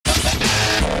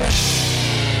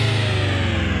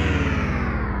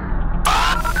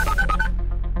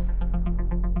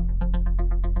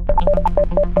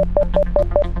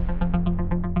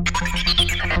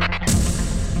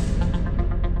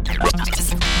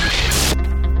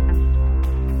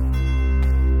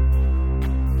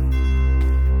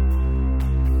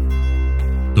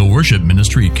The Worship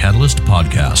Ministry Catalyst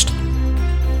Podcast.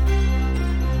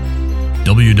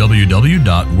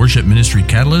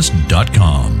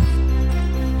 www.worshipministrycatalyst.com.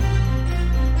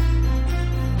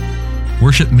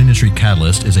 Worship Ministry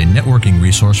Catalyst is a networking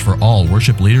resource for all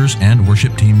worship leaders and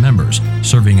worship team members,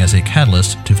 serving as a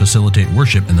catalyst to facilitate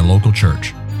worship in the local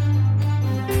church.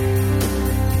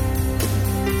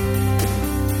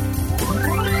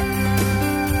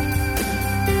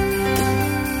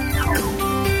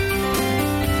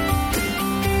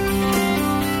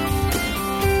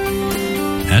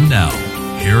 And now,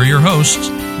 here are your hosts,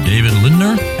 David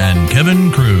Lindner and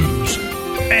Kevin Cruz.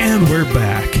 And we're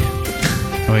back.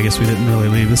 Oh, I guess we didn't really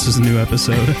leave. This is a new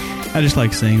episode. I just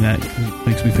like saying that. It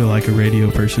makes me feel like a radio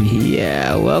person.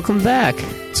 Yeah, welcome back.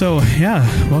 So, yeah,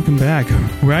 welcome back.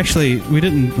 We're actually, we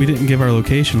didn't give our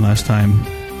location last time.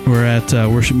 We're at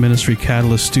Worship Ministry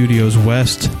Catalyst Studios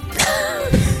West.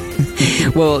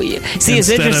 Well, see, it's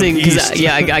interesting because,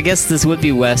 I guess this would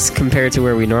be west compared to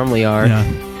where we normally are. Yeah.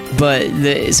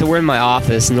 But so we're in my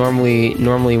office. Normally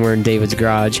we're in David's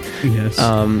garage. Yes.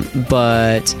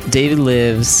 But David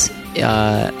lives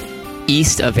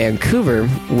east of Vancouver,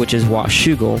 which is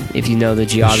Washougal. If you know the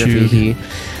geography,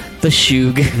 the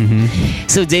Shug. Mm-hmm.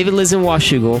 So David lives in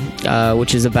Washougal,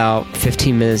 which is about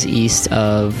 15 minutes east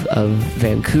of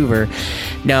Vancouver.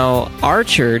 Now, our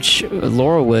church,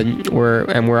 Laurelwood,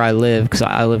 where I live, because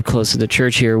I live close to the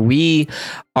church here, we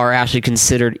are actually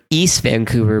considered East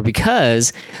Vancouver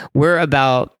because we're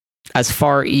about as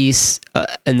far east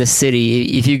in the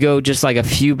city. If you go just like a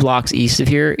few blocks east of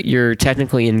here, you're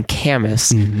technically in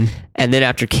Camas. Mm-hmm. And then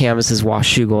after Camas is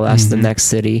Washougal. That's the next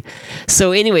city.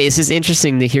 So anyway, it's just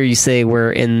interesting to hear you say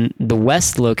we're in the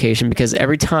west location because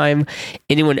every time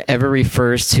anyone ever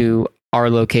refers to our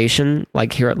location,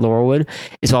 like here at Laurelwood,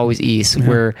 it's always east.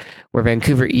 Yeah. We're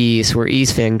Vancouver East. We're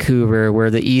East Vancouver. We're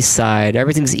the east side.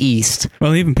 Everything's east.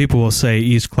 Well, even people will say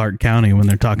East Clark County when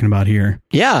they're talking about here.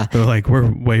 Yeah. They're like, we're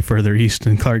way further east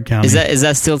than Clark County. Is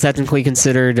that still technically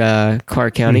considered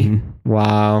Clark County? Mm-hmm.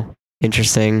 Wow.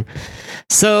 Interesting.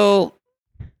 So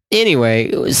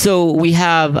anyway, so we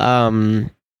have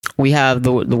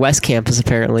the West Campus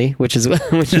apparently, which is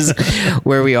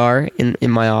where we are in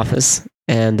my office.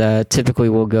 And typically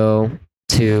we'll go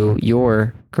to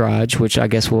your garage, which I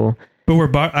guess we'll...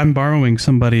 But I'm borrowing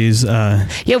somebody's... why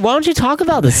don't you talk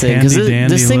about this thing? Because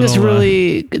this thing's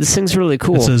really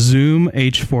cool. It's a Zoom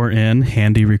H4n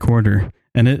handy recorder,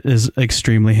 and it is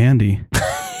extremely handy.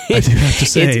 I do have to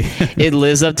say. It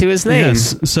lives up to its name.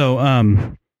 Yes. So,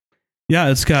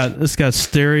 it's got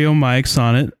stereo mics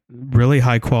on it, really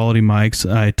high quality mics.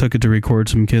 I took it to record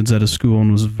some kids at a school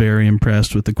and was very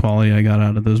impressed with the quality I got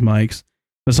out of those mics.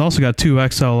 It's also got two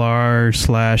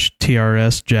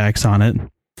XLR/TRS jacks on it,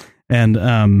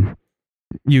 and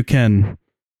you can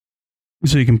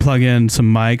plug in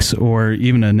some mics or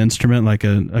even an instrument like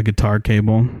a guitar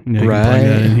cable. You can plug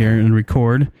that in here and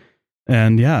record.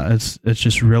 And it's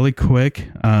just really quick,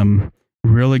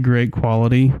 really great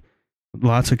quality.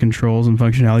 Lots of controls and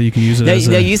functionality. You can use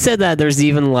it you said that there's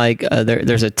even like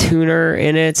there's a tuner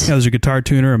in it. Yeah, there's a guitar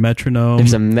tuner, a metronome.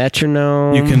 There's a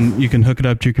metronome. You can hook it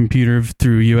up to your computer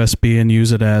through USB and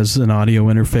use it as an audio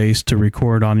interface to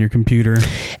record on your computer.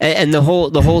 And the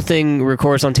whole thing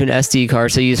records onto an SD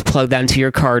card, so you just plug that into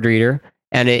your card reader,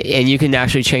 and you can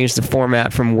actually change the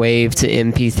format from WAV to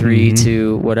MP3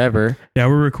 to whatever. Yeah,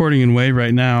 we're recording in WAV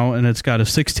right now, and it's got a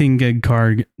 16 gig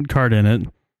card in it.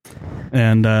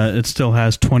 And it still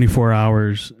has 24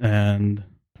 hours and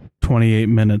 28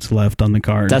 minutes left on the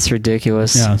card. That's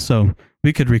ridiculous. Yeah, so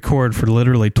we could record for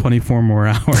literally 24 more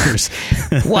hours.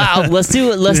 Wow, let's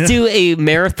do a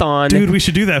marathon. Dude, we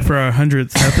should do that for our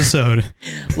 100th episode.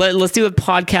 Let's do a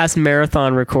podcast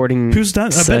marathon recording. Who's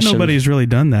done? I bet nobody's really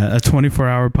done that. A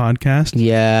 24-hour podcast.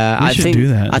 Yeah, I think do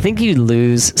that. I think you'd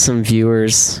lose some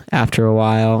viewers after a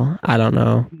while. I don't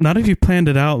know. Not if you planned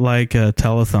it out like a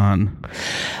telethon.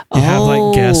 You have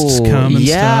like guests come and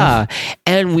stuff.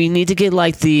 And we need to get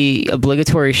like the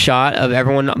obligatory shot of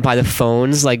everyone by the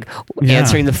phones, like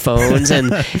answering the phones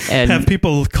and have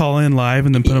people call in live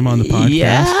and then put them on the podcast.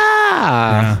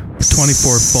 Yeah.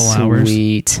 24 full hours.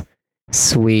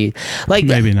 Sweet. Like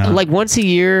maybe not. Like once a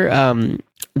year,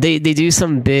 they do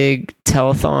some big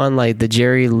telethon, like the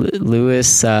Jerry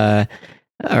Lewis, or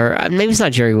maybe it's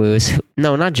not Jerry Lewis.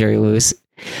 No, not Jerry Lewis.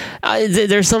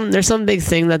 There's some big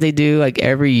thing that they do like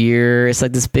every year. It's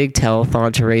like this big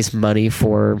telethon to raise money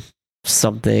for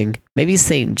something. Maybe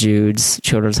St. Jude's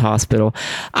Children's Hospital.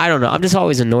 I don't know. I'm just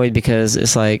always annoyed because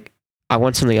it's like I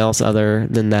want something else other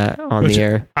than that on the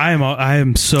air. I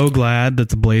am so glad that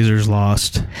the Blazers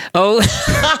lost. Oh,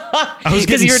 I was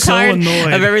getting you were so tired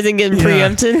annoyed of everything getting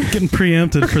preempted. Getting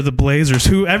preempted for the Blazers,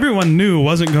 who everyone knew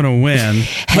wasn't going to win.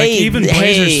 Hey, even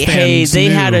Blazers fans they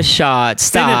knew. had a shot.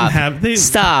 Stop.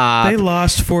 Stop. They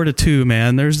lost 4-2.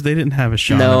 Man, they didn't have a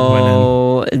shot.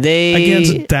 No, of winning.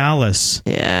 Against Dallas.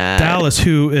 Yeah, Dallas,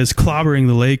 who is clobbering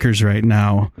the Lakers right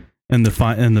now. In the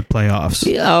playoffs.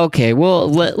 Okay, well,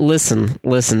 listen.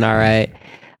 All right,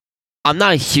 I'm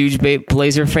not a huge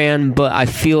Blazer fan, but I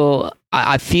feel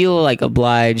like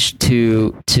obliged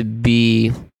to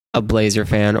be a Blazer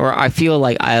fan, or I feel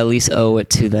like I at least owe it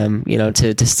to them,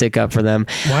 to stick up for them.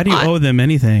 Why do you owe them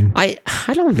anything? I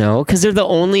don't know, because they're the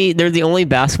only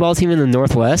basketball team in the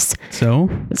Northwest. So.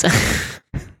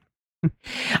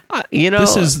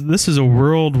 This is a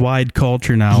worldwide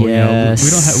culture now.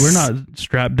 Yes. We're not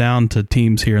strapped down to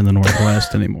teams here in the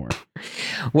Northwest anymore.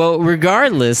 Well,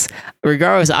 regardless,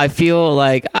 I feel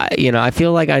like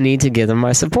I need to give them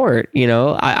my support.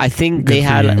 I think they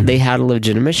had a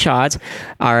legitimate shot.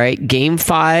 All right, Game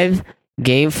 5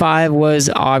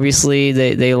 was obviously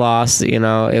they lost.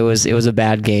 It was a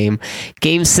bad game.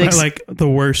 Game 6, like the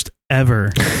worst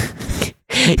ever.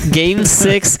 Game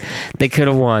 6, they could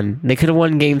have won. They could have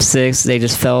won Game 6. They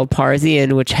just fell apart at the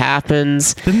end, which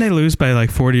happens. Didn't they lose by like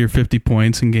 40 or 50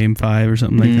 points in Game 5 or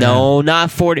something like that? No,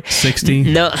 not 40.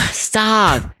 60? No,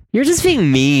 stop. You're just being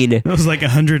mean. It was like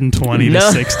 120 to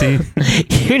 60.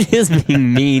 You're just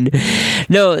being mean.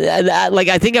 No,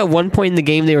 I think at one point in the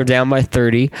game they were down by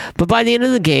 30, but by the end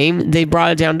of the game they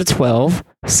brought it down to 12.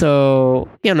 So,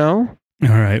 All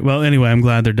right. Well, anyway, I'm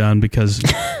glad they're done because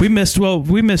we missed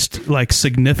like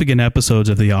significant episodes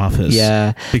of The Office.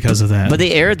 Yeah. Because of that. But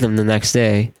they aired them the next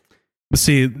day. But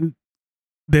see,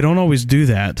 they don't always do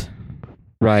that.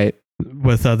 Right.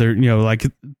 With other, like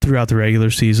throughout the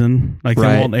regular season. Like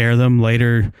they won't air them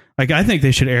later. Like I think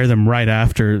they should air them right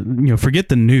after, forget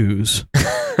the news.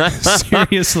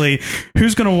 Seriously,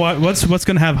 who's going to watch? What's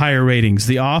going to have higher ratings,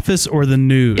 The Office or the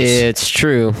news? It's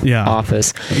true. Yeah.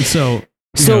 Office. And so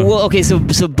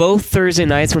both Thursday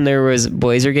nights when there was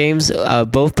Blazer games,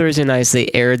 both Thursday nights they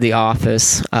aired The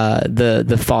Office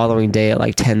the following day at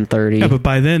like 10:30. Yeah, but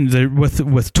by then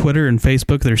with Twitter and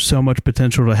Facebook, there's so much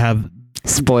potential to have.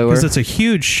 Spoiler. Because it's a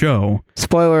huge show.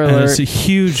 Spoiler alert. And it's a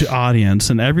huge audience,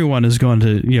 and everyone is going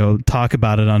to, talk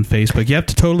about it on Facebook. You have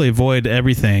to totally avoid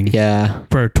everything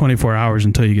for 24 hours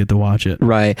until you get to watch it.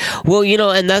 Right. Well,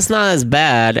 and that's not as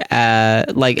bad.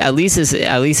 At least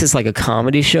it's like a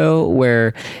comedy show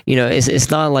where, it's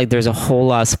not like there's a whole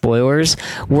lot of spoilers.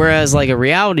 Whereas like a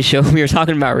reality show, we were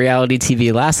talking about reality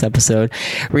TV last episode.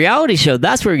 Reality show,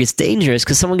 that's where it gets dangerous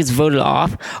because someone gets voted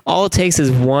off. All it takes is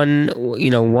one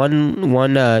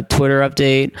Twitter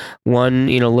update, one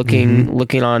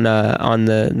looking on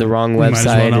the wrong website. Might as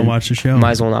well not watch the show.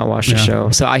 Might as well not watch the show.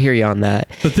 So I hear you on that.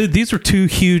 But these were 2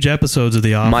 huge episodes of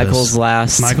The Office. Michael's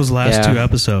last 2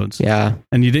 episodes. Yeah,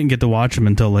 and you didn't get to watch them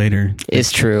until later.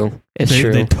 It's true.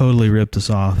 True. They totally ripped us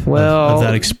off. Of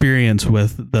that experience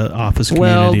with the Office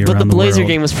community around the world. But the Blazer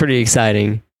game was pretty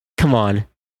exciting. Come on.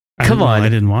 I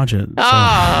didn't watch it. So.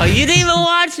 Oh, you didn't even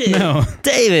watch it? No.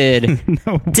 David.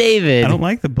 No. David. I don't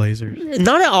like the Blazers.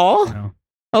 Not at all? No.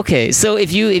 Okay, so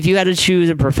if you had to choose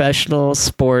a professional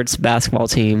sports basketball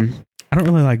team. I don't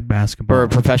really like basketball. Or a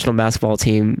professional basketball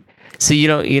team. So you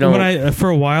don't for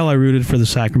a while I rooted for the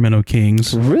Sacramento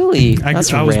Kings. Really? I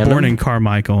was born in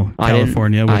Carmichael,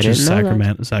 California, which is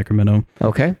Sacramento.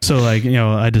 Okay. So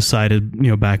I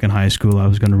decided, back in high school I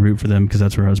was going to root for them because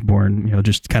that's where I was born,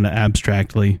 just kind of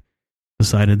abstractly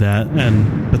decided that.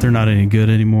 But they're not any good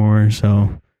anymore,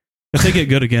 so if they get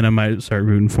good again, I might start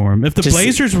rooting for them. If the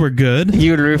Blazers were good,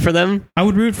 you would root for them. I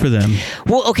would root for them.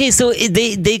 Well, okay, so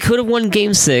they could have won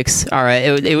Game 6. All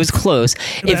right, it was close.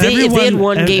 If they had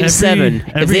won Game 7,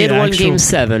 Game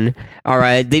 7, all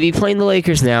right, they'd be playing the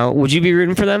Lakers now. Would you be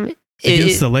rooting for them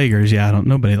against the Lakers? Yeah,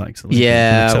 nobody likes the Lakers.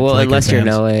 Yeah, well, unless you're in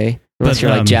LA, unless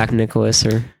you're like Jack Nicklaus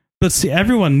or. But see,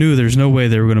 everyone knew there's no way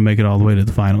they were going to make it all the way to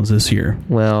the finals this year.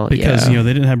 Well, because they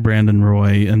didn't have Brandon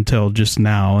Roy until just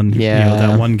now, and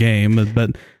that one game.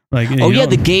 But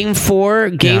the Game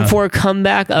 4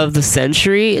 comeback of the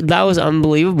century, that was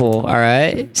unbelievable. All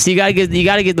right, so you gotta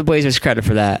get the Blazers credit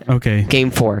for that. Okay,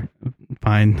 Game 4.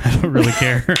 Fine, I don't really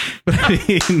care. But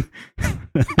I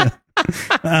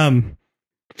mean,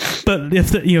 but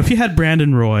if you had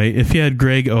Brandon Roy, if you had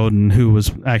Greg Oden, who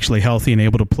was actually healthy and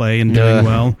able to play and doing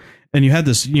well, and you had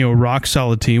this rock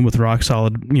solid team with rock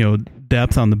solid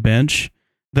depth on the bench,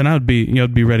 then I'd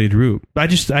be ready to root.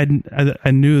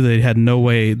 I knew they had no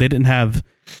way. They didn't have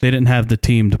the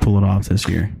team to pull it off this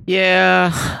year.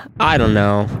 Yeah, I don't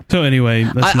know. So anyway,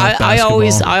 I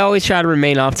always try to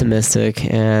remain optimistic,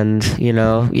 and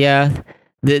yeah.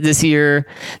 This year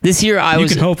you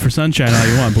can hope for sunshine all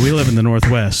you want, but we live in the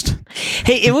Northwest.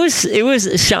 Hey, it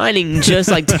was shining just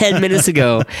like 10 minutes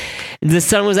ago. The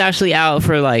sun was actually out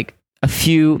for like a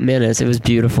few minutes. It was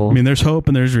beautiful. I mean, there's hope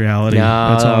and there's reality. No,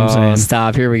 that's all I'm saying.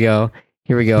 Stop. Here we go.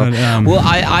 But, well,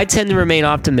 I tend to remain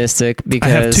optimistic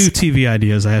because I have 2 TV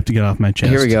ideas I have to get off my chest.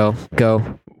 Here we go.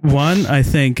 Go. One, I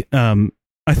think you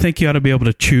ought to be able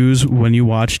to choose when you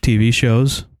watch TV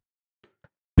shows.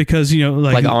 Because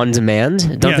like on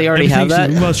demand, don't they already have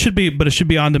that? Well, it should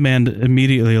be on demand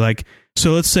immediately. Like,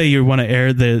 so let's say you want to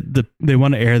air they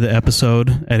want to air the episode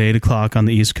at 8:00 on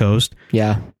the East Coast.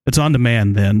 Yeah, it's on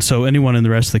demand then, so anyone in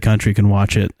the rest of the country can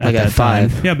watch it at that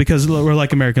 5. time. Yeah, because we're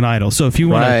like American Idol. So if you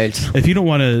want if you don't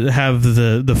want to have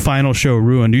the final show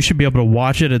ruined, you should be able to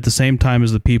watch it at the same time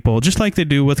as the people, just like they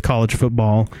do with college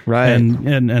football, right?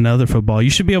 And other football. You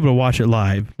should be able to watch it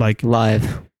live.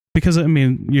 Because I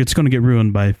mean, it's going to get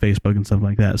ruined by Facebook and stuff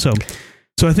like that. So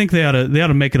I think they ought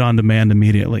to make it on demand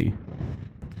immediately.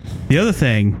 The other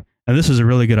thing, and this is a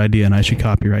really good idea, and I should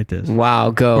copyright this.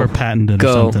 Wow, go or patent it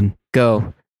or something.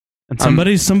 Go. And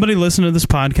somebody listening to this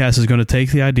podcast is going to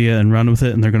take the idea and run with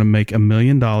it, and they're going to make $1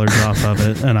 million off of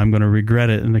it, and I'm going to regret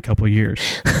it in a couple of years.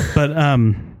 But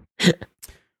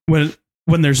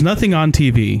when there's nothing on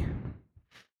TV.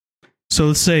 So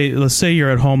let's say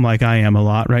you're at home like I am a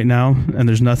lot right now, and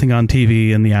there's nothing on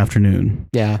TV in the afternoon.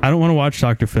 Yeah. I don't want to watch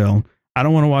Dr. Phil. I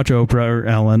don't want to watch Oprah or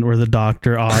Ellen or the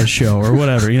Dr. Oz show or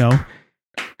whatever,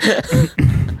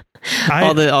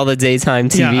 all the daytime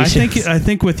TV shows. I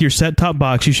think with your set-top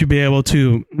box, you should be able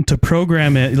to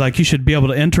program it. Like, you should be able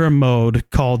to enter a mode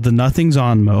called the Nothing's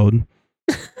On mode.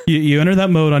 You enter that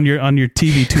mode on your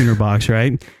TV tuner box,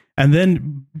 right? And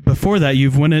then before that,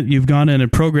 you've gone in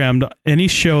and programmed any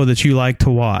show that you like to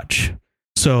watch.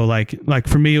 So like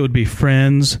for me, it would be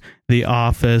Friends, The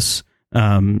Office,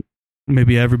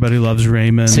 maybe Everybody Loves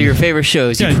Raymond. So your favorite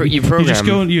shows, you program. You just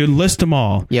go and you list them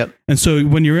all. Yep. And so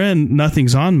when you're in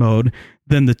Nothing's On mode,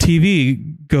 then the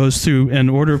TV goes through in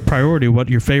order of priority what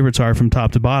your favorites are from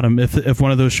top to bottom. If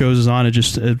one of those shows is on,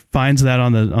 it finds that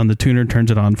on the tuner,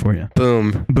 turns it on for you.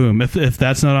 Boom. If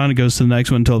that's not on, it goes to the next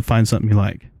one until it finds something you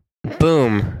like.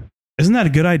 Boom. Isn't that a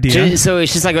good idea? So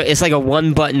it's just like a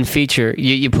one button feature.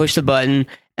 You push the button,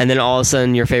 and then all of a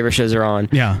sudden your favorite shows are on.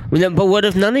 Yeah. But what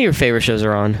if none of your favorite shows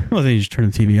are on? Well, then you just turn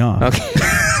the TV off. Okay.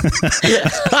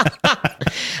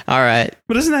 All right.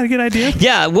 But isn't that a good idea?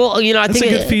 Yeah. Well, I think it's a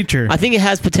good feature. I think it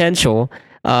has potential.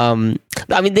 I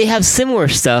mean, they have similar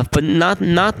stuff, but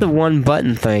not the one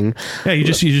button thing. Yeah. You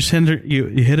just you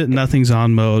hit it. Nothing's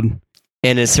on mode.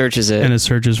 And it searches it. And it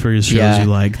searches for your shows you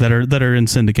like that are in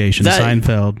syndication.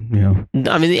 Seinfeld,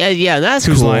 I mean, yeah, that's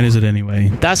Whose cool. Line Is It Anyway?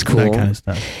 That's cool. That kind of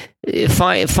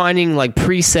stuff. Finding, like,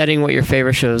 presetting what your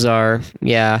favorite shows are.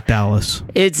 Yeah. Dallas.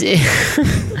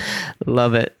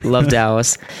 Love it. Love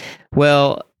Dallas.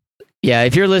 Well, yeah,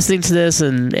 if you're listening to this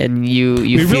and you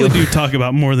we really do talk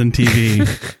about more than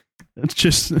TV. It's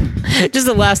just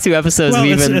the last 2 episodes. Well,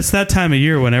 it's that time of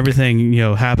year when everything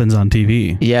happens on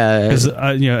TV. Yeah, because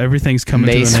everything's coming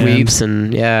May to an sweeps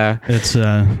end. And it's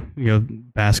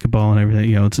basketball and everything.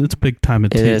 It's a big time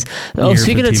of TV. It is. Oh,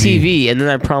 speaking of TV, and then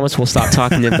I promise we'll stop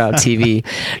talking about TV.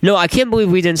 No, I can't believe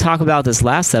we didn't talk about this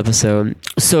last episode.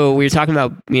 So we were talking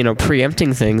about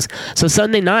preempting things. So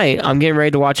Sunday night, I'm getting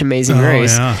ready to watch Amazing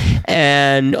Race,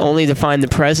 and only to find the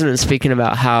president speaking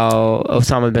about how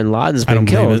Osama bin Laden's been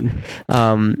killed.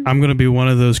 I'm going to be one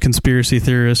of those conspiracy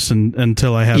theorists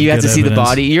until I have. You have to see evidence. the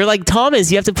body. You're like Thomas.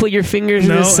 You have to put your fingers to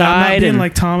the side. I'm not being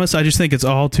like Thomas. I just think it's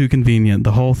all too convenient.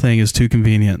 The whole thing is too convenient.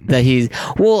 That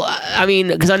I mean,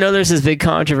 because I know there's this big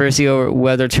controversy over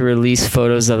whether to release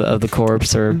photos of the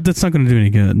corpse or. That's not going to do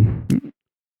any good.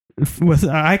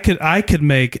 I could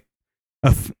make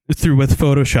with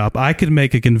Photoshop. I could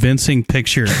make a convincing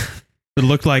picture that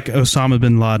looked like Osama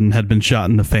bin Laden had been shot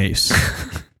in the face.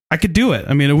 I could do it.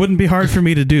 I mean, it wouldn't be hard for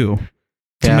me to do.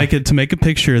 To make a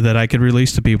picture that I could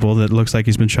release to people that looks like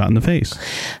he's been shot in the face.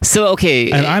 So,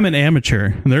 okay. And I'm an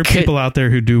amateur. There are people out there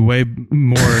who do way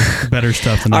more better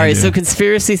stuff than I do. All right, so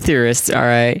conspiracy theorists, all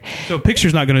right. So a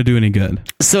picture's not going to do any good.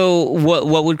 So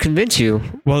what would convince you?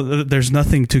 Well, there's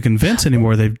nothing to convince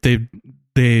anymore.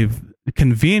 They've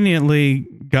conveniently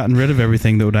gotten rid of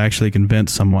everything that would actually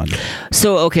convince someone.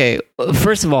 So, okay,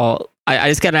 first of all, I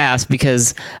just gotta ask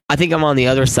because I think I'm on the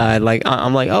other side. Like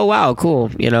I'm like, oh wow, cool.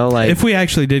 Like if we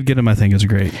actually did get him, I think it's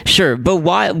great. Sure, but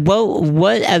why?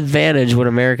 What advantage would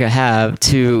America have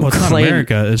to Well, it's claim? not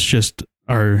America. It's just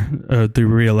the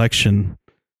re-election.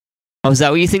 Oh, is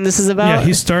that what you think this is about? Yeah,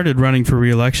 he started running for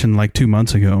re-election like 2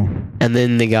 months ago, and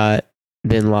then they got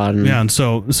Bin Laden. Yeah, and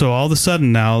so all of a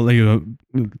sudden now,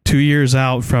 2 years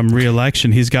out from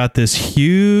re-election, he's got this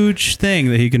huge thing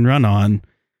that he can run on.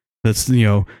 That's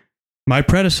my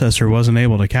predecessor wasn't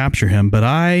able to capture him, but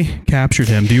I captured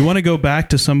him. Do you want to go back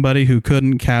to somebody who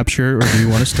couldn't capture, or do you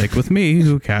want to stick with me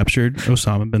who captured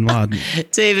Osama bin Laden?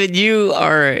 David, you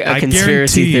are a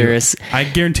conspiracy theorist. I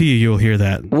guarantee you'll hear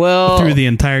that through the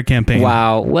entire campaign.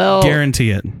 Wow. Well,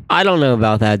 guarantee it. I don't know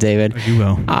about that, David. You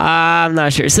will. I'm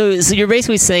not sure. So you're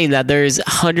basically saying that there's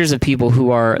hundreds of people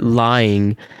who are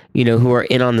lying, who are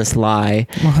in on this lie.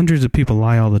 Well, hundreds of people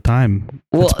lie all the time.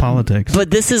 It's politics.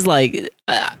 But this is like,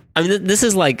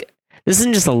 this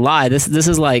isn't just a lie. This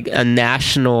is like a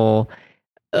national.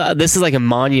 This is like a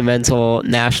monumental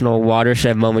national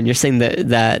watershed moment. You're saying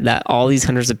that all these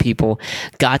hundreds of people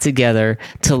got together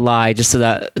to lie just so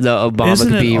that the Obama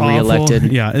could be reelected.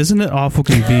 Yeah, isn't it awful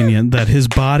convenient that his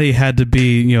body had to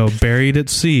be buried at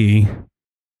sea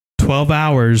 12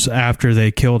 hours after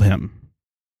they killed him?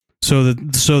 So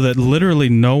that literally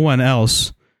no one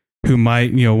else who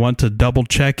might want to double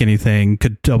check anything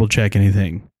could double check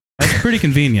anything. That's pretty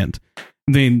convenient.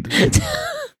 I mean,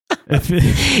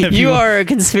 if you are a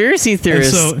conspiracy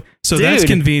theorist. So that's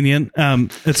convenient.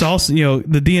 It's also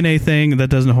the DNA thing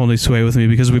that doesn't hold any sway with me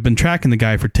because we've been tracking the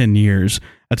guy for 10 years.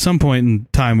 At some point in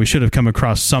time, we should have come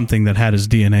across something that had his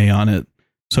DNA on it.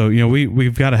 So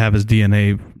we've got to have his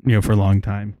DNA for a long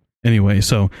time anyway.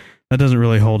 So that doesn't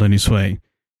really hold any sway.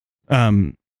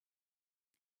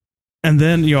 And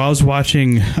then I was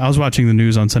watching the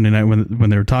news on Sunday night when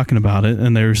they were talking about it,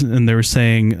 and they were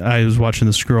saying, I was watching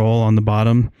the scroll on the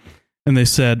bottom, and they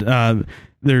said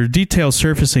there are details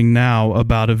surfacing now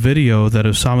about a video that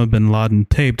Osama bin Laden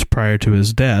taped prior to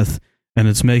his death, and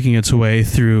it's making its way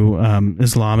through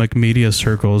Islamic media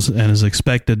circles and is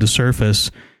expected to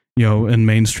surface in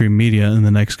mainstream media in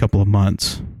the next couple of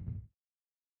months.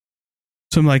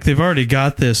 So I'm like, they've already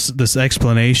got this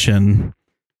explanation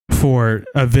for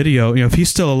a video. If he's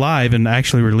still alive and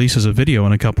actually releases a video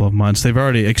in a couple of months, they've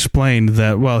already explained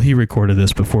that, well, he recorded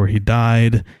this before he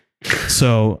died.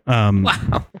 So,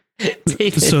 wow.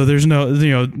 So there's no,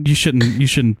 you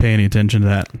shouldn't pay any attention to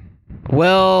that.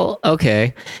 Well,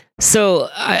 okay. So,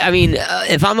 I mean,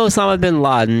 if I'm Osama bin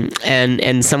Laden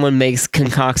and someone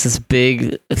concocts this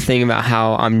big thing about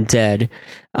how I'm dead,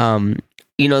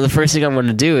 the first thing I'm going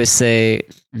to do is say,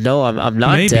 no, I'm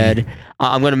not dead.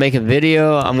 I'm going to make a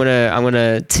video. I'm going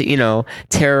to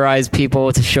terrorize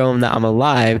people to show them that I'm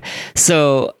alive.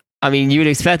 So, I mean, you would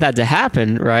expect that to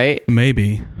happen, right?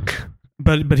 Maybe.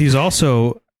 But he's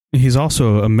also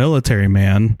a military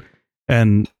man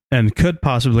and could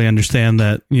possibly understand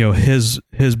that,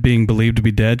 his being believed to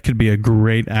be dead could be a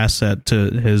great asset to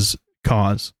his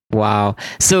cause. Wow.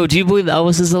 So do you believe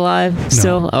Elvis is alive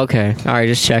still? No. Okay. All right.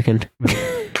 Just checking.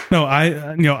 No,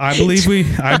 I believe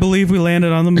we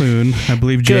landed on the moon. I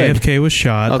believe JFK was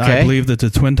shot. Okay. I believe that the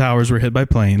Twin Towers were hit by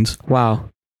planes. Wow.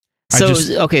 So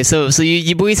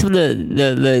you believe some of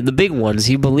the big ones.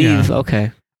 You believe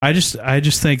okay. I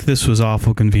just think this was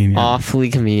awful convenient. Awfully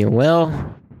convenient.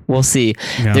 Well, we'll see.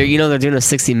 Yeah. They're doing a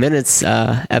 60 Minutes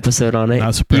episode on it.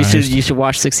 Not surprised. You should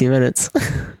watch 60 Minutes.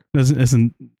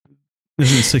 Isn't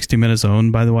 60 Minutes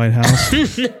owned by the White House?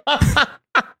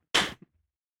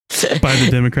 By the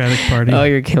Democratic Party? Oh,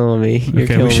 you're killing me. We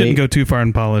shouldn't go too far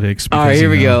in politics. All right, here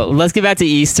we go. Let's get back to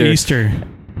Easter.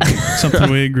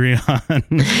 Something we agree on.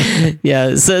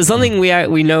 Yeah, so something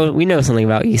we know something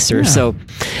about Easter. Yeah.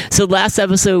 So last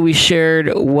episode we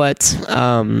shared what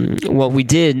we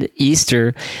did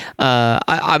Easter.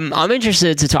 I'm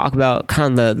interested to talk about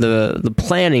kind of the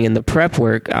planning and the prep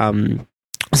work.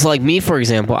 So like me, for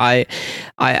example, I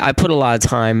put a lot of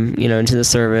time, into the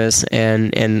service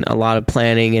and a lot of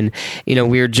planning, and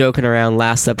we were joking around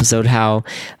last episode how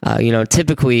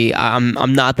typically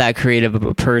I'm not that creative of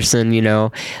a person,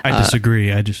 I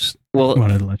disagree. I just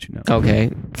wanted to let you know.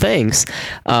 Okay, thanks.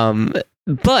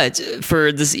 But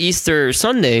for this Easter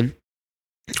Sunday,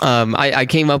 I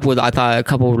came up with, I thought, a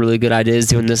couple of really good ideas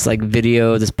doing this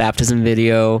this baptism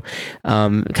video,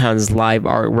 kind of this live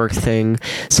artwork thing.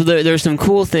 So there's some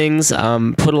cool things,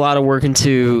 put a lot of work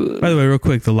into. By the way, real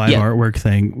quick, the live artwork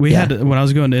thing. We had, when I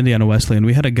was going to Indiana Wesleyan,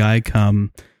 we had a guy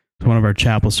come to one of our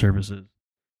chapel services.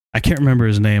 I can't remember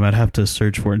his name. I'd have to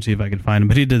search for it and see if I could find him.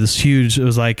 But he did this huge, it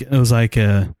was like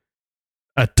a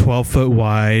a 12-foot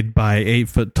wide by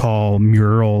 8-foot tall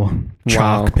mural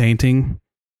chalk painting,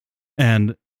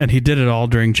 and he did it all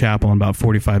during chapel in about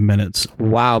 45 minutes.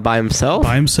 Wow, by himself?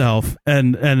 By himself,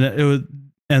 and it was,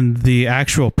 and the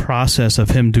actual process of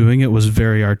him doing it was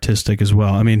very artistic as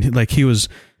well. I mean, like he was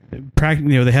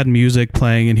practically, they had music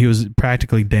playing, and he was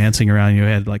practically dancing around. He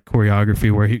had like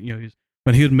choreography where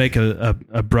when he would make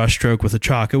a brush stroke with a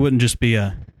chalk, it wouldn't just be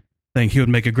a thing. He would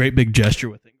make a great big gesture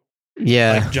with it.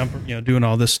 Yeah, like jump, doing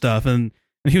all this stuff, and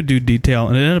he would do detail,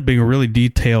 and it ended up being a really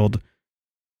detailed,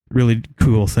 really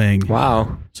cool thing.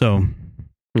 Wow. So,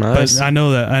 nice. But I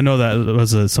know that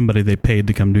was somebody they paid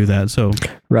to come do that. So,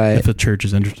 right. If a church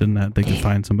is interested in that, they can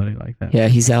find somebody like that. Yeah,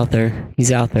 he's out there.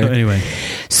 So anyway,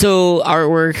 so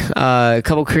artwork, a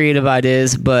couple creative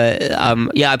ideas, but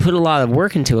I put a lot of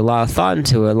work into it, a lot of thought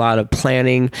into it, a lot of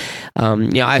planning.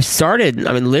 I started,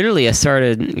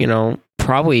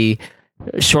 probably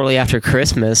shortly after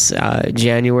Christmas,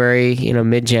 January,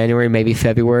 mid-January, maybe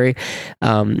February,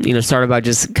 started by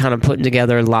just kind of putting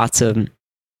together lots of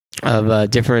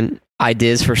different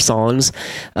ideas for songs,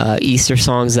 Easter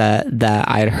songs that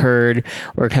I had heard,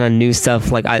 or kind of new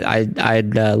stuff. Like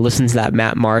I'd listened to that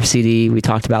Matt Maher CD we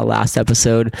talked about last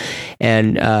episode,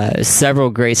 and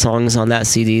several great songs on that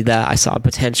CD that I saw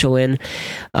potential in.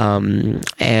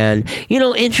 And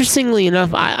interestingly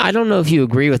enough, I don't know if you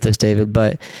agree with this, David,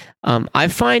 but I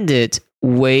find it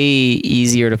way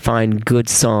easier to find good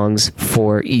songs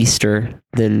for Easter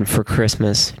than for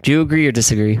Christmas. Do you agree or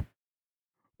disagree?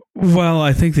 Well,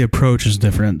 I think the approach is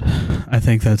different. I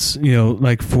think that's,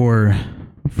 like for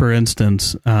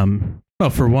instance,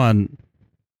 for one,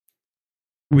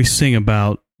 we sing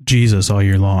about Jesus all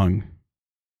year long.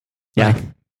 Yeah.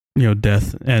 Like,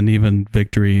 death and even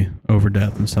victory over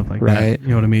death and stuff like that. You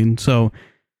know what I mean? So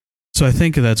I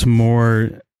think that's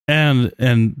more, and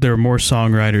there are more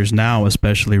songwriters now,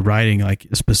 especially writing like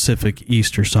specific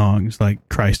Easter songs like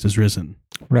Christ is Risen.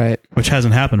 Right. Which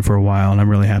hasn't happened for a while, and I'm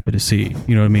really happy to see.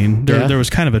 You know what I mean? There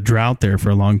was kind of a drought there for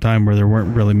a long time where there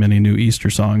weren't really many new Easter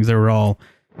songs. Everyone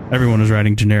was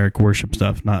writing generic worship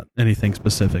stuff, not anything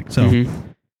specific. So,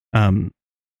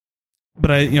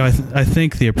 but I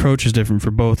think the approach is different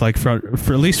for both. Like for at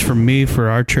least for me, for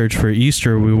our church, for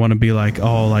Easter, we want to be like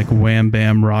all like wham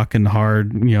bam, rockin'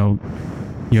 hard,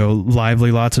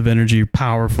 lively, lots of energy,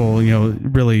 powerful,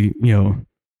 really,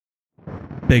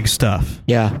 big stuff.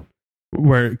 Yeah.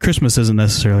 Where Christmas isn't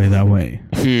necessarily that way.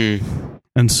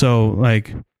 And so,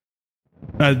 like,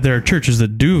 there are churches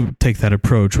that do take that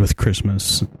approach with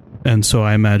Christmas. And so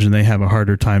I imagine they have a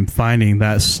harder time finding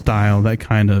that style, that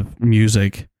kind of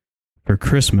music for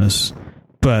Christmas.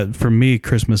 But for me,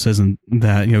 Christmas isn't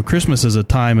that. Christmas is a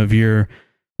time of year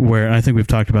where, and I think we've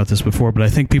talked about this before, but I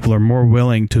think people are more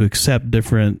willing to accept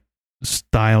different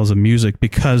styles of music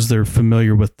because they're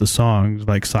familiar with the songs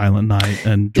like Silent Night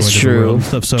and Joy to the World and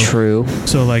stuff.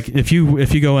 So like if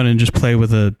you go in and just play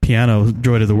with a piano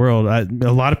Joy to the World,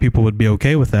 a lot of people would be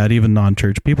okay with that, even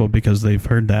non-church people, because they've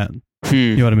heard that.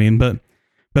 You know what I mean? But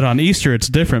on Easter it's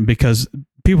different because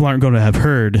people aren't going to have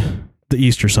heard the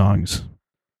Easter songs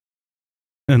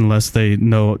unless they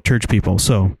know church people.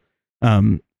 So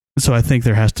I think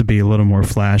there has to be a little more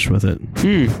flash with it.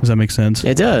 Does that make sense?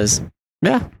 It does.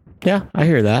 Yeah, I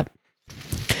hear that.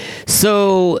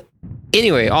 So,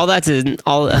 anyway, what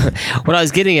I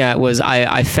was getting at was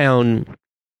I found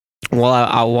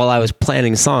while I was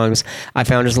planning songs, I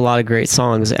found just a lot of great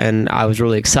songs, and I was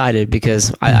really excited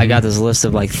because I got this list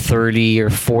of like 30 or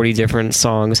 40 different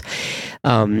songs.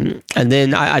 And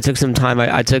then I took some time.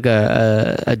 I took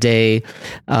a day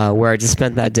where I just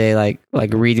spent that day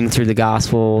like reading through the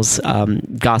Gospels,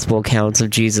 gospel accounts of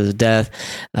Jesus' death,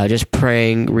 just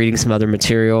praying, reading some other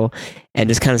material, and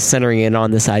just kind of centering in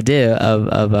on this idea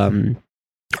of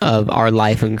our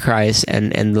life in Christ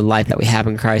and the life that we have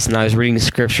in Christ. And I was reading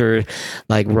scripture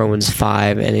like Romans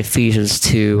 5 and Ephesians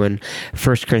 2 and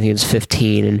 1 Corinthians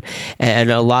 15 and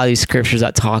a lot of these scriptures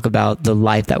that talk about the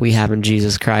life that we have in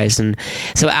Jesus Christ. And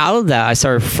so out of that, I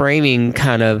started framing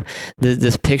kind of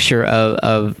this picture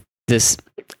of this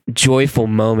joyful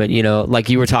moment, like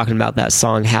you were talking about that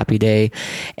song Happy Day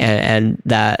and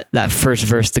that first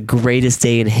verse, the greatest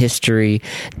day in history,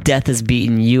 death is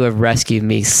beaten, you have rescued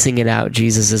me, sing it out,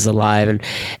 Jesus is alive.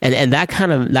 And that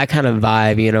kind of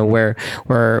vibe,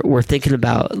 where we're thinking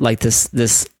about like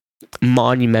this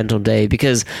monumental day,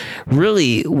 because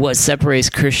really what separates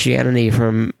Christianity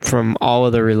from all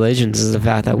other religions is the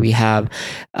fact that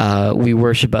we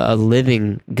worship a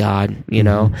living God,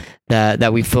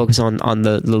 that we focus on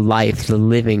the life, the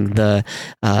living,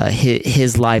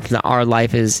 his life, that our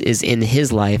life is in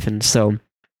his life. And so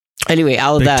anyway,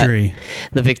 out of victory.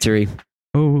 The victory.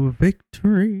 Oh,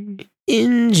 victory.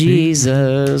 In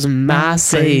Jesus, my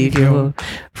Savior,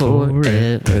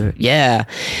 forever. Yeah.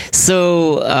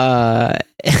 So,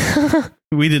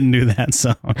 we didn't do that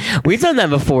song. We've done that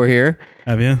before here.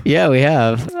 Have you? Yeah, we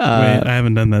have. Wait, I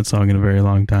haven't done that song in a very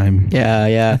long time.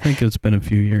 Yeah. I think it's been a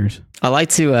few years. I like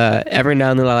to, every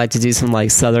now and then I like to do some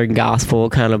like Southern gospel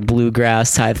kind of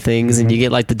bluegrass type things, and you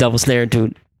get like the double snare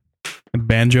to a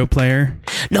banjo player.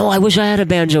 No, I wish I had a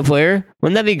banjo player.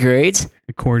 Wouldn't that be great?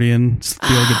 Accordion,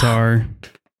 steel guitar,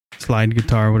 slide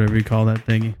guitar, whatever you call that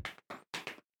thingy.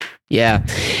 Yeah.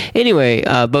 Anyway,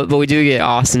 but we do get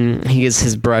Austin. He gets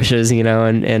his brushes,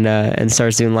 and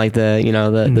starts doing like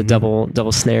the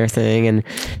double snare thing,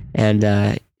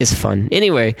 and it's fun.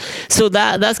 Anyway, so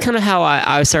that's kind of how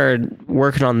I started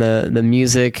working on the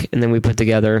music, and then we put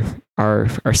together our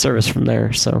service from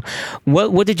there. So,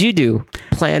 what did you do?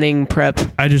 Planning, prep?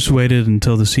 I just waited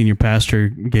until the senior pastor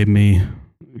gave me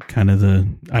kind of the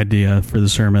idea for the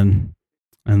sermon,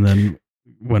 and then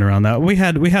went around that. We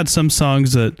had some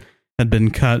songs that had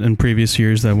been cut in previous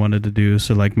years that I wanted to do.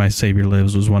 So like My Savior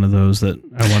Lives was one of those that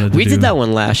I wanted to do. We did that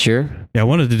one last year. Yeah, I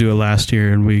wanted to do it last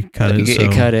year, and we cut it.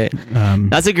 So, cut it.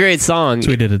 That's a great song. So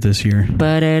we did it this year.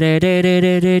 Did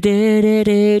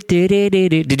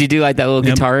you do like that little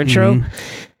guitar intro?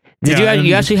 Mm-hmm.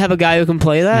 You actually have a guy who can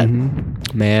play that?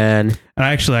 Mm-hmm. Man. And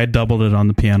I doubled it on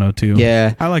the piano too.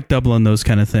 Yeah. I like doubling those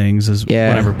kind of things as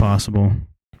whenever possible.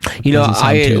 We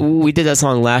did that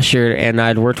song last year, and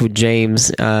I'd worked with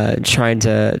James trying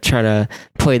to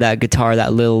play that guitar,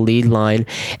 that little lead line,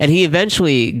 and he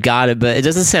eventually got it, but it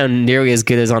doesn't sound nearly as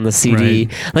good as on the CD.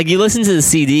 Right. Like you listen to the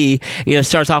CD, it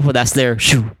starts off with that snare,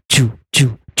 shoo, choo,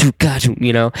 choo, choo, choo,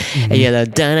 and yeah, that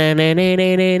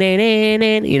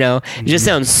it just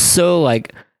sounds so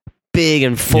like big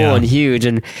and full and huge,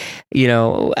 and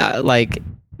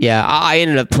I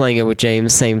ended up playing it with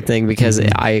James, same thing, because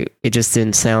it just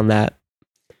didn't sound that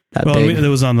big. It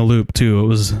was on the loop too. It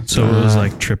was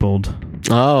like tripled.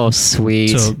 Oh,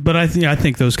 sweet. So, but I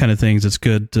think those kind of things, it's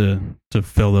good to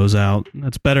fill those out.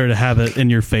 It's better to have it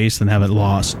in your face than have it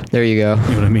lost. There you go. You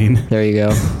know what I mean? There you go.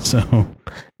 So,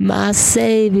 my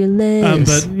Savior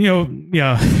lives. But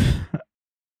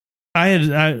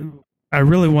I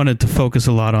really wanted to focus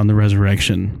a lot on the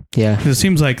resurrection. Yeah. Because it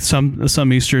seems like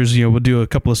some Easters, we'll do a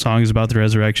couple of songs about the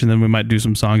resurrection, then we might do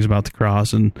some songs about the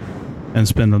cross and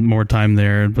spend more time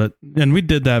there. And we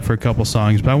did that for a couple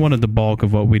songs, but I wanted the bulk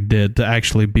of what we did to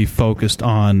actually be focused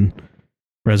on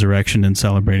resurrection and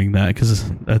celebrating that, because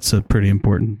that's a pretty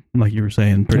important, like you were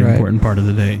saying, important part of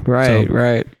the day.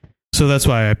 Right. So that's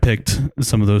why I picked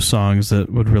some of those songs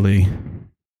that would really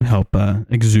help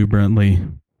exuberantly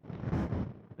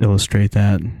illustrate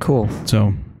that. Cool.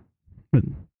 So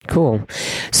cool.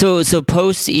 So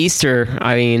post Easter,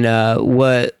 I mean,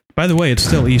 what? By the way, it's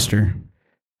still Easter.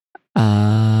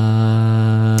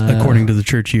 According to the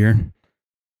church year.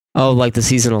 Oh, like the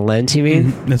seasonal Lent, you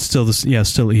mean? Mm-hmm. It's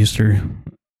still Easter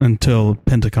until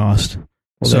Pentecost.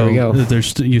 Well, so there we go.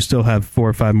 You still have 4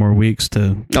 or 5 more weeks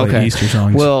to play Easter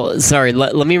songs. Well, sorry,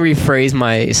 let me rephrase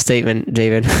my statement,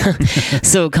 David.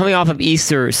 So coming off of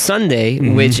Easter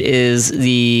Sunday, which is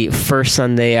the first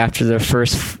Sunday after the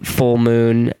first full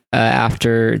moon,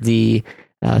 after the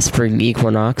spring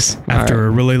equinox. After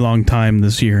a really long time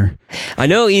this year. I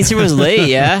know, Easter was late,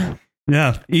 yeah?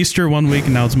 Yeah, Easter 1 week,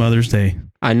 and now it's Mother's Day.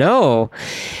 I know.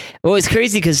 Well, it's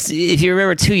crazy because if you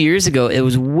remember 2 years ago, it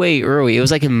was way early. It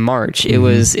was like in March. It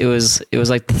was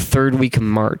like the third week of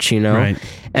March, Right.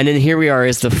 And then here we are,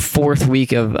 it's the 4th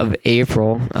week of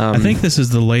April. I think this is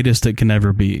the latest it can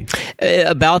ever be.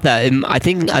 About that, I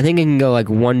think it can go like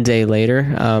 1 day later.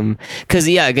 Because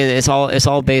again, it's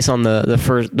all based on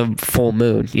the full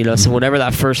moon. So whenever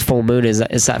that first full moon is,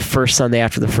 it's that first Sunday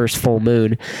after the first full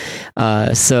moon.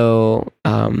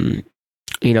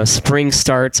 Spring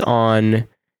starts on.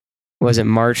 Was it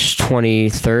March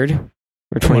 23rd?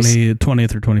 Or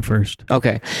 20th or 21st.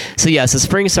 Okay. So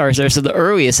spring starts there. So the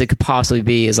earliest it could possibly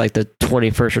be is like the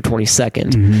 21st or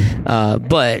 22nd.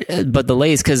 But the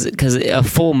latest, because a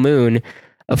full moon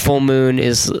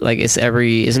is like,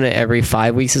 isn't it every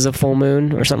 5 weeks is a full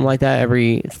moon or something like that?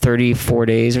 Every 34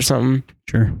 days or something?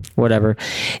 Sure. Whatever.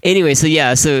 Anyway, so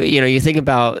you think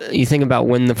about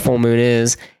when the full moon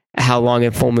is, how long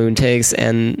a full moon takes,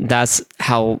 and that's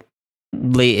how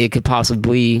late it could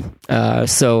possibly be.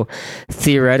 So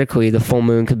theoretically the full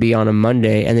moon could be on a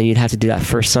Monday, and then you'd have to do that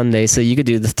first Sunday, so you could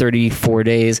do the 34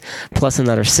 days plus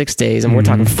another 6 days, and we're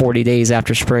talking 40 days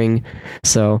after spring.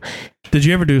 So did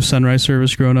you ever do sunrise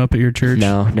service growing up at your church?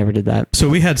 No, never did that. So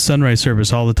we had sunrise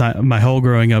service all the time. My whole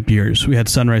growing up years, we had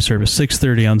sunrise service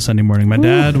 6:30 on Sunday morning. My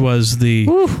dad was the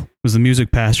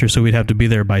music pastor, so we'd have to be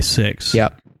there by 6.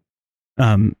 Yep.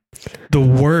 The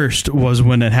worst was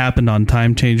when it happened on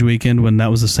time change weekend, when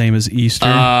that was the same as Easter.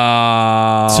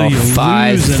 So you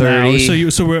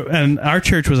 5:30. And our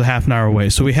church was a half an hour away,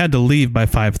 so we had to leave by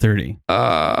 5:30.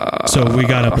 So we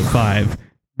got up at 5.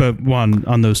 But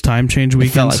on those time change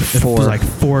weekends, it was like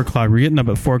 4 o'clock. We're getting up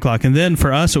at 4 o'clock. And then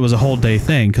for us, it was a whole day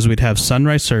thing, because we'd have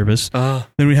sunrise service. Then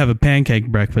we'd have a pancake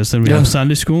breakfast. Then we'd have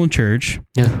Sunday school and church.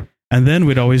 Yeah. And then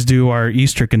we'd always do our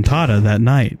Easter cantata that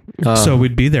night. So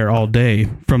we'd be there all day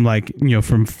from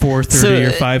from 4:30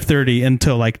 or 5:30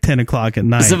 until like 10 o'clock at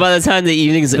night. So by the time the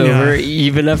evening's over,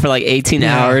 you've been up for like 18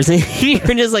 hours and you're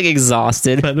just like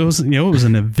exhausted. But it was, it was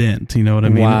an event, you know what I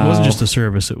mean? Wow. It wasn't just a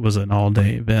service, it was an all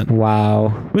day event. Wow.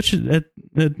 Which it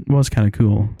was kind of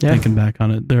cool thinking back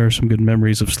on it. There are some good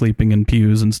memories of sleeping in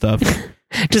pews and stuff.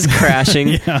 Just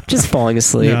crashing, just falling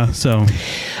asleep. Yeah. So,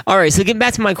 all right. So getting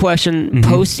back to my question,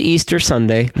 post Easter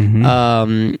Sunday,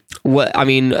 what I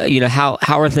mean, how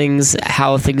are things?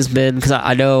 How have things been? Because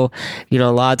I know, a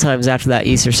lot of times after that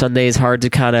Easter Sunday, it's hard to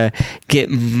kind of get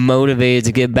motivated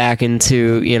to get back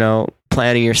into,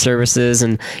 planning your services,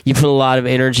 and you put a lot of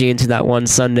energy into that one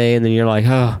Sunday, and then you're like,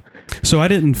 oh. So I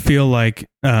didn't feel like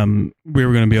we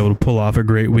were going to be able to pull off a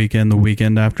great weekend the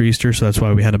weekend after Easter, so that's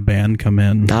why we had a band come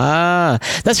in.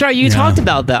 That's right. You talked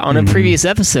about that on a previous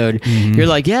episode. You're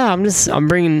like, I'm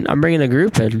bringing a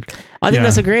group in. I think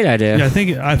that's a great idea. Yeah, I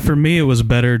think for me it was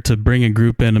better to bring a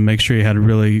group in and make sure you had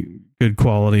really good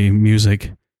quality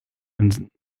music, and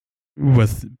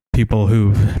with people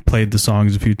who played the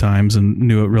songs a few times and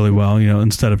knew it really well.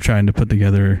 Instead of trying to put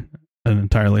together an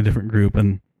entirely different group.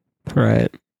 And right.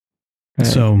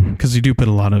 So, because you do put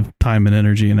a lot of time and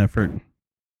energy and effort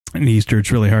in Easter,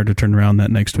 it's really hard to turn around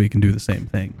that next week and do the same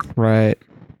thing. Right.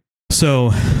 So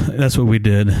that's what we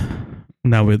did.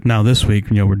 Now this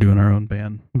week, we're doing our own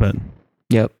band. But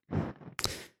yep.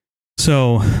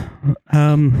 So,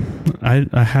 I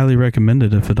highly recommend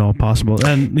it if at all possible.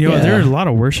 And there are a lot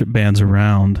of worship bands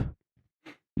around.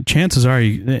 Chances are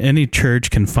any church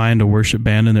can find a worship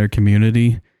band in their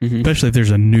community, especially if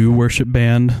there's a new worship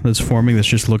band that's forming that's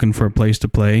just looking for a place to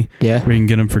play. Yeah, where you can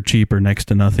get them for cheap or next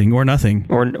to nothing or nothing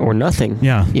or nothing.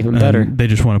 Yeah, even better. They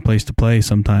just want a place to play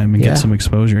sometime and get some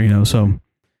exposure. So,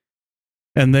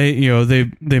 and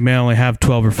they may only have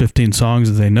 12 or 15 songs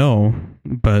that they know,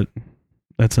 but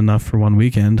that's enough for one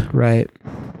weekend, right?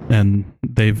 And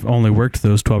they've only worked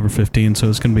those 12 or 15, so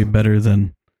it's going to be better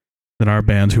than our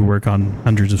bands who work on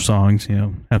hundreds of songs,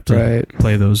 have to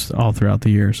play those all throughout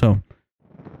the year. So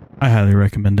I highly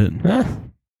recommend it.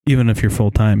 Even if you're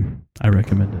full-time, I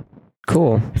recommend it.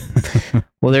 Cool.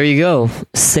 Well, there you go.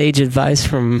 Sage advice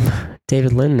from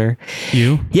David Lindner.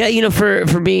 You? Yeah,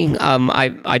 for being,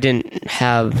 I didn't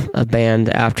have a band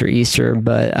after Easter,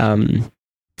 but,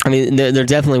 I mean, there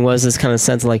definitely was this kind of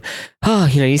sense of like,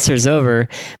 Easter's over,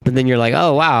 but then you're like,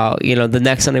 oh wow, the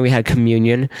next Sunday we had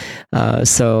communion,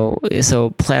 so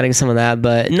planning some of that,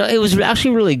 but no, it was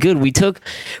actually really good. We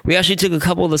actually took a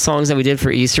couple of the songs that we did for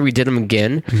Easter, we did them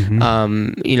again, Good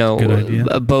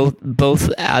idea.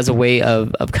 both as a way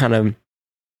of kind of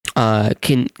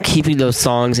keeping those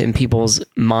songs in people's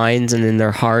minds and in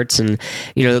their hearts, and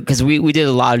because we did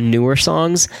a lot of newer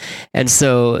songs, and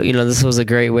so this was a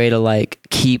great way to like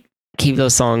keep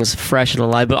those songs fresh and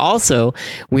alive, but also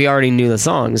we already knew the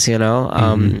songs,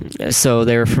 so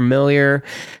they were familiar,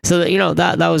 so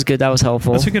that was good, that was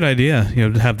helpful. That's a good idea,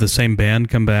 to have the same band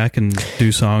come back and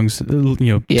do songs,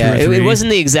 it wasn't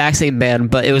the exact same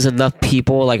band, but it was enough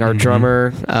people, like our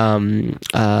drummer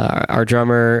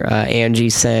Angie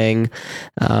sang,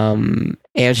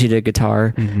 Angie did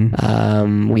guitar,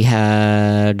 we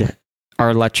had not our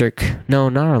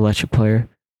electric player.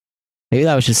 Maybe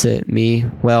that was just me.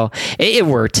 Well, it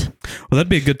worked. Well, that'd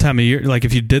be a good time of year. Like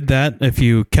if you did that, if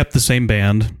you kept the same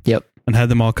band, and had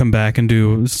them all come back and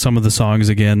do some of the songs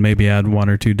again, maybe add one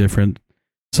or two different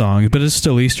songs. But it's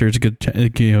still Easter. It's good.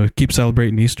 Keep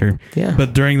celebrating Easter. Yeah.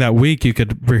 But during that week, you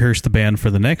could rehearse the band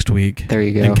for the next week. There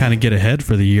you go. And kind of get ahead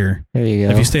for the year. There you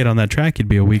go. If you stayed on that track, you'd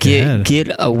be a week ahead.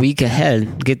 Get a week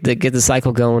ahead. Get the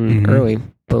cycle going early.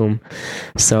 Boom.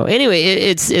 So anyway,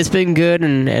 it's been good,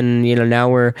 and now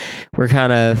we're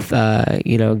kind of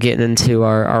getting into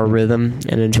our rhythm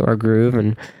and into our groove,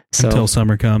 and so until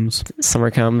summer comes.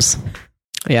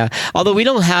 Yeah. Although we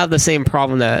don't have the same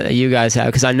problem that you guys have,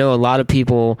 because I know a lot of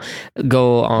people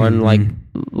go on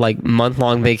like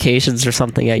month-long vacations or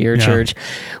something at your church.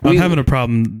 I'm having a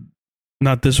problem.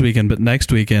 Not this weekend, but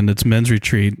next weekend, it's men's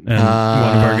retreat, and one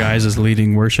of our guys is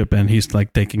leading worship, and he's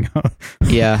like taking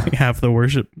half the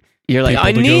worship. You're like,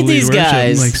 I need these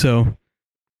guys. Like, so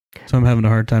So I'm having a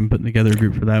hard time putting together a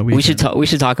group for that weekend. We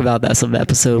should talk about that some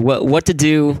episode. What to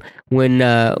do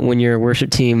when your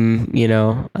worship team,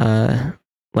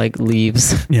 like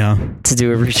leaves. Yeah. To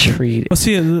do a retreat. Well,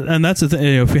 see, and that's the thing.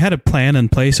 If we had a plan in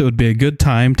place, it would be a good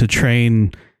time to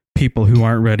train people who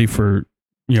aren't ready for,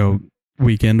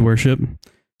 weekend worship.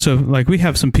 So, like, we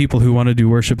have some people who want to do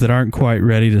worship that aren't quite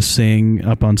ready to sing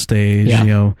up on stage,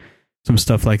 some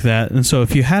stuff like that. And so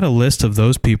if you had a list of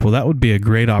those people, that would be a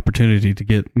great opportunity to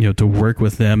get, to work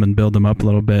with them and build them up a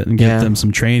little bit and give them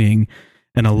some training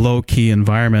in a low-key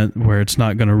environment where it's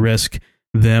not going to risk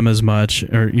them as much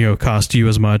or, cost you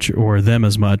as much or them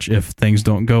as much if things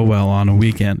don't go well on a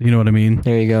weekend. You know what I mean?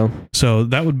 There you go. So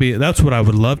that's what I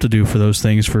would love to do for those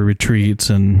things, for retreats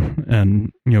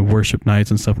and worship nights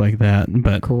and stuff like that.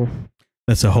 But cool.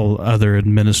 That's a whole other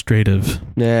administrative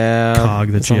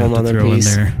cog that you have to throw in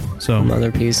there. So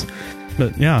another piece.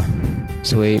 But yeah.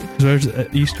 Sweet. So there's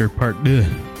Easter part 2.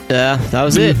 Yeah, that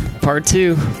was it. Part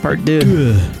 2. Part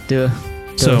 2.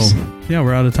 So,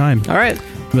 we're out of time. All right.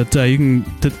 But you can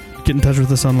get in touch with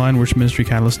us online,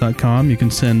 worshipministrycatalyst.com. You can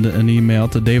send an email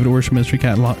to David at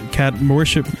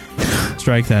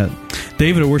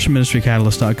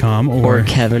worshipministrycatalyst.com or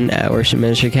Kevin at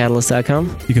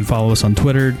worshipministrycatalyst.com. You can follow us on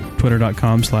Twitter,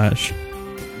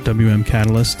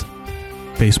 twitter.com/WMCatalyst,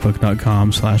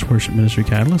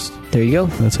 facebook.com/worshipministrycatalyst. There you go.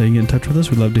 That's how you get in touch with us.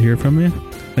 We'd love to hear from you.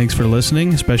 Thanks for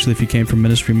listening, especially if you came from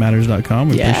ministrymatters.com.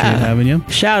 We appreciate having you.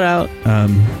 Shout out.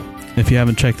 If you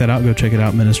haven't checked that out, go check it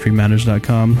out,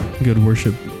 ministrymatters.com. Good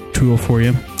worship tool for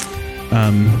you.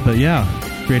 But yeah,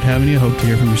 great having you. Hope to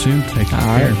hear from you soon. Take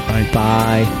care.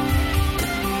 Bye.